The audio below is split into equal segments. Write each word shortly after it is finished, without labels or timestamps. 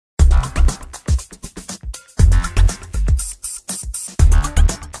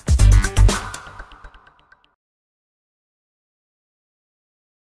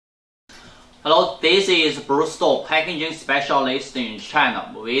Hello, this is Bristol Packaging Specialist in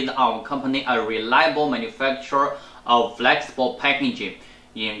China. With our company, a reliable manufacturer of flexible packaging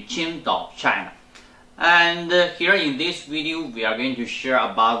in Qingdao, China. And here in this video, we are going to share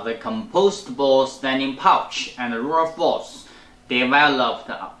about the compostable standing pouch and roller force developed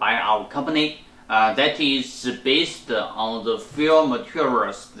by our company. That is based on the film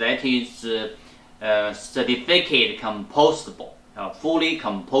materials that is certificate compostable, fully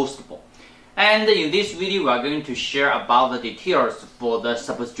compostable. And in this video, we are going to share about the details for the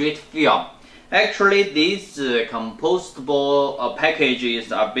substrate film. Actually, these compostable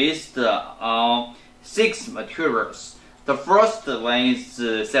packages are based on 6 materials. The first one is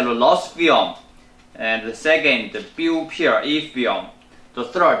cellulose film, and the second, BOPLA film. The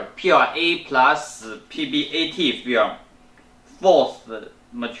third, PLA+PBAT film. Fourth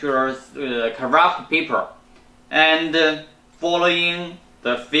material, Kraft paper. And following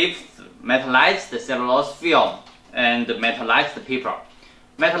the fifth, metallized cellulose film and metallized paper.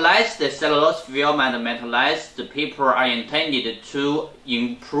 Metallized cellulose film and metallized paper are intended to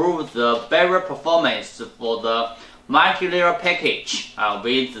improve the barrier performance for the multi-layer package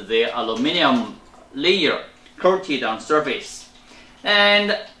with the aluminum layer coated on surface.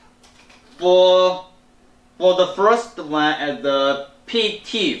 And for the first one, at the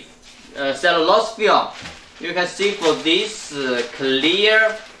PT cellulose film, you can see for this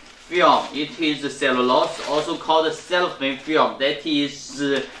clear film, it is cellulose, also called cellophane film, that is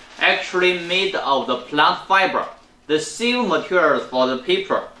actually made of the plant fiber. The seal material for the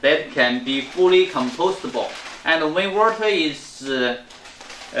paper that can be fully compostable, and when water is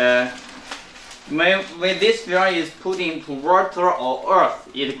when this film is put into water or earth,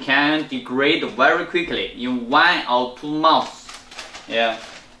 it can degrade very quickly in 1 or 2 months.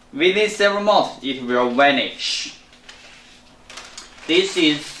 Within several months, it will vanish. This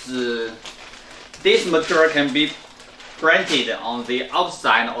material can be printed on the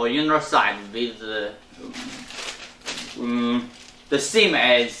outside or inner side with the same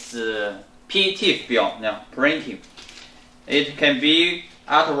as PET film printing. It can be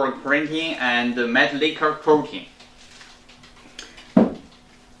artwork printing and metallic coating.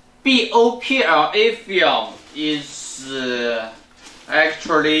 BOPLA film is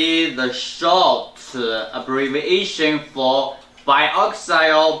actually the short abbreviation for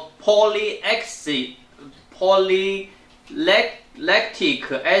bioxyl polylactic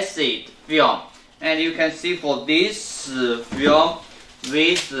acid film. And you can see for this film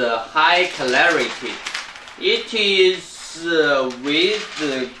with high clarity, it is with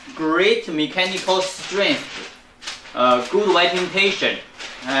great mechanical strength, good wetting tension,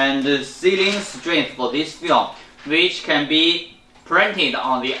 and sealing strength for this film, which can be printed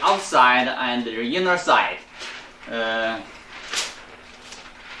on the outside and the inner side.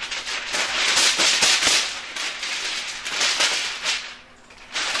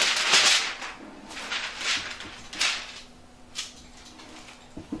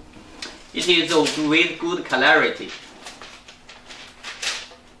 It is with good clarity.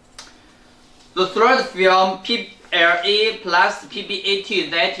 The third film, PLA+PBAT,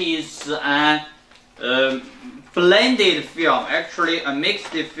 that is a blended film, actually a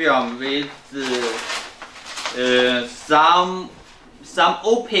mixed film with some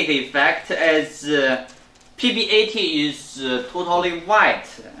opaque effect, as PBAT is totally white,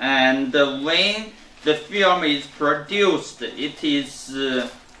 and when the film is produced, it is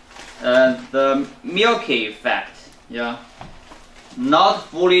the milky effect, not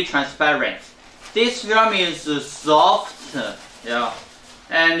fully transparent. This film is soft,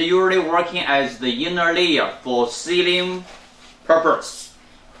 and usually working as the inner layer for sealing purpose.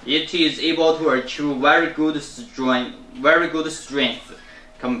 It is able to achieve very good strength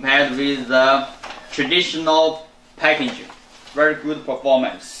compared with the traditional packaging. Very good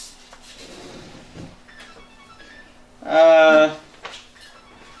performance.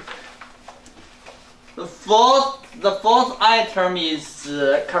 The fourth item is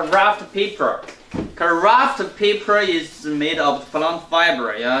Kraft paper. Kraft paper is made of plant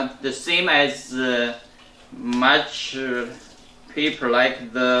fiber, the same as much paper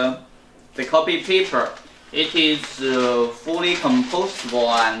like the copy paper. It is fully compostable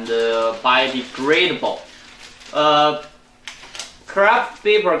and biodegradable. Kraft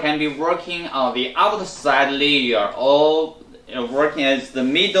paper can be working on the outside layer or working as the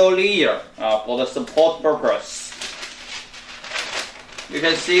middle layer for the support purpose. You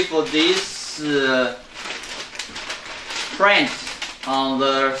can see for this print on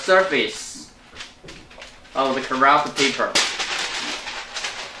the surface of the Kraft paper.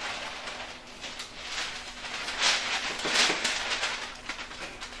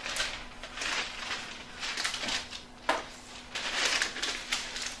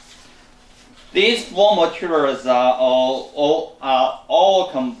 These four materials are all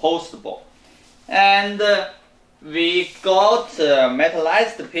compostable, and we got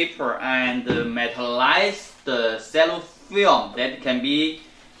metallized paper and metallized cellulose film that can be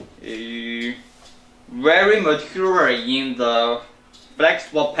very mature in the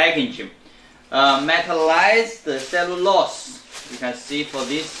flexible packaging. Metallized cellulose, you can see for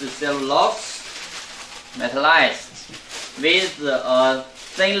this cellulose, metallized with a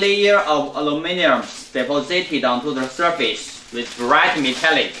thin layer of aluminum deposited onto the surface with bright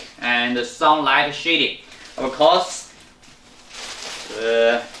metallic and sunlight shading. Of course,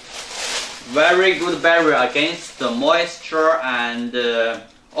 very good barrier against the moisture and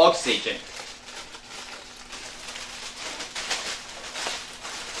oxygen.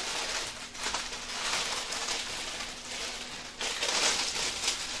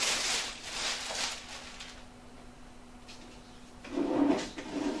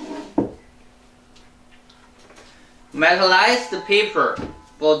 Metallized paper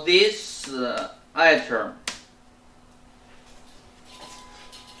for this item.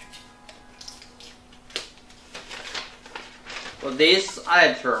 For this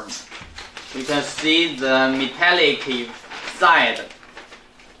item, you can see the metallic side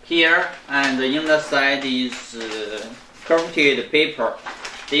here, and in the side is coated paper.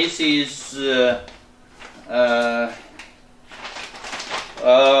 This is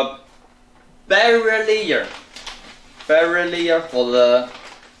barrier layer for the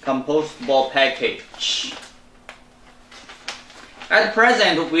compostable package. At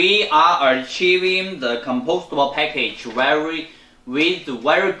present, we are achieving the compostable package with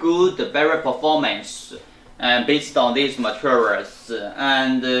very good barrier performance based on these materials.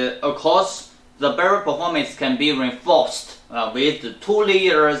 And of course, the barrier performance can be reinforced with 2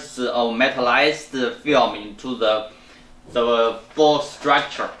 layers of metallized film into the full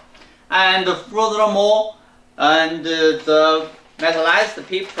structure. And furthermore, the metallized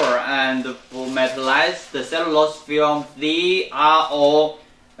paper and metallized cellulose film, they are all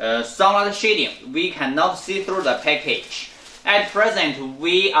sunlight shading. We cannot see through the package. At present,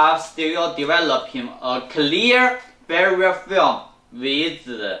 we are still developing a clear barrier film with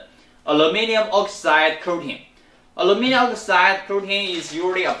aluminum oxide coating. Aluminum oxide coating is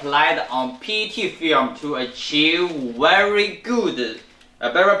usually applied on PET film to achieve very good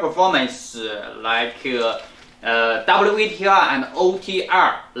barrier performance like WTR and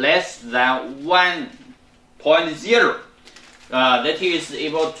OTR less than 1.0. That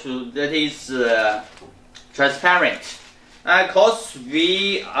is transparent. Of course,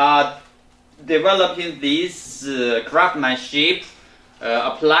 we are developing this craftsmanship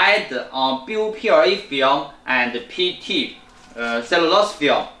applied on BOPLA film and PET cellulose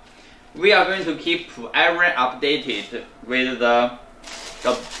film. We are going to keep everyone updated with the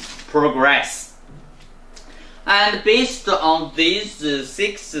progress. And based on these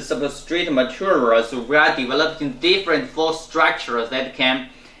 6 substrate materials, we are developing different force structures that can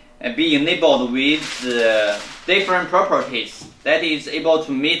be enabled with different properties that is able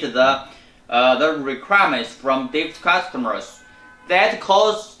to meet the requirements from different customers. That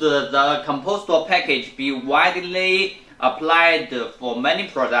caused the compostable package be widely applied for many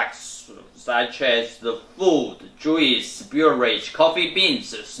products such as the food, juice, beverage, coffee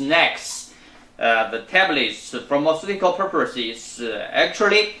beans, snacks, the tablets, pharmaceutical purposes.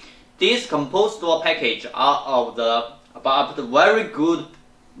 Actually, these compostable package are about the very good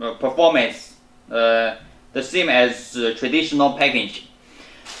performance, the same as traditional packaging.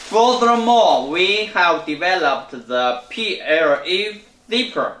 Furthermore, we have developed the PLA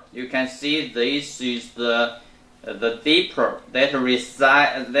dipper. You can see this is the dipper that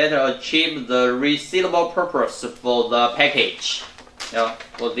achieve the resealable purpose for the package.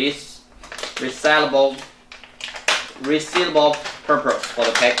 For this resealable purpose for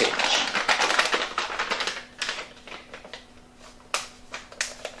the package.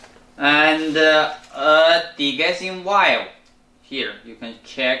 And a degassing valve. Here you can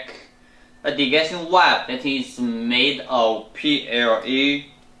check a degassing valve that is made of PLA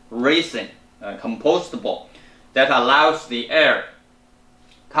resin, compostable, that allows the air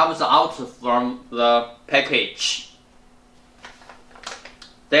comes out from the package.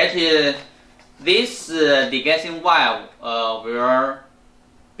 This degassing valve will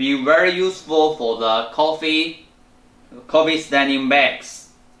be very useful for the coffee standing bags,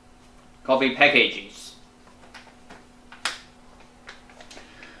 coffee packages.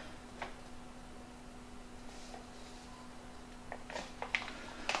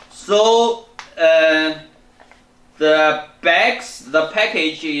 So the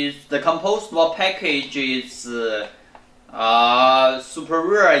compostable package is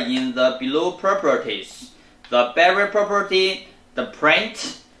superior in the below properties: the barrier property, the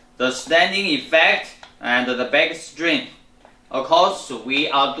print, the standing effect, and the backstream. Of course, we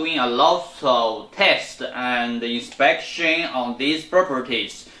are doing a lot of tests and inspection on these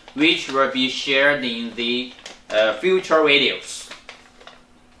properties, which will be shared in the future videos.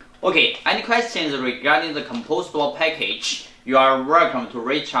 Okay, any questions regarding the compostable package? You are welcome to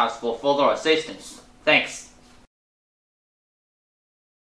reach us for further assistance. Thanks.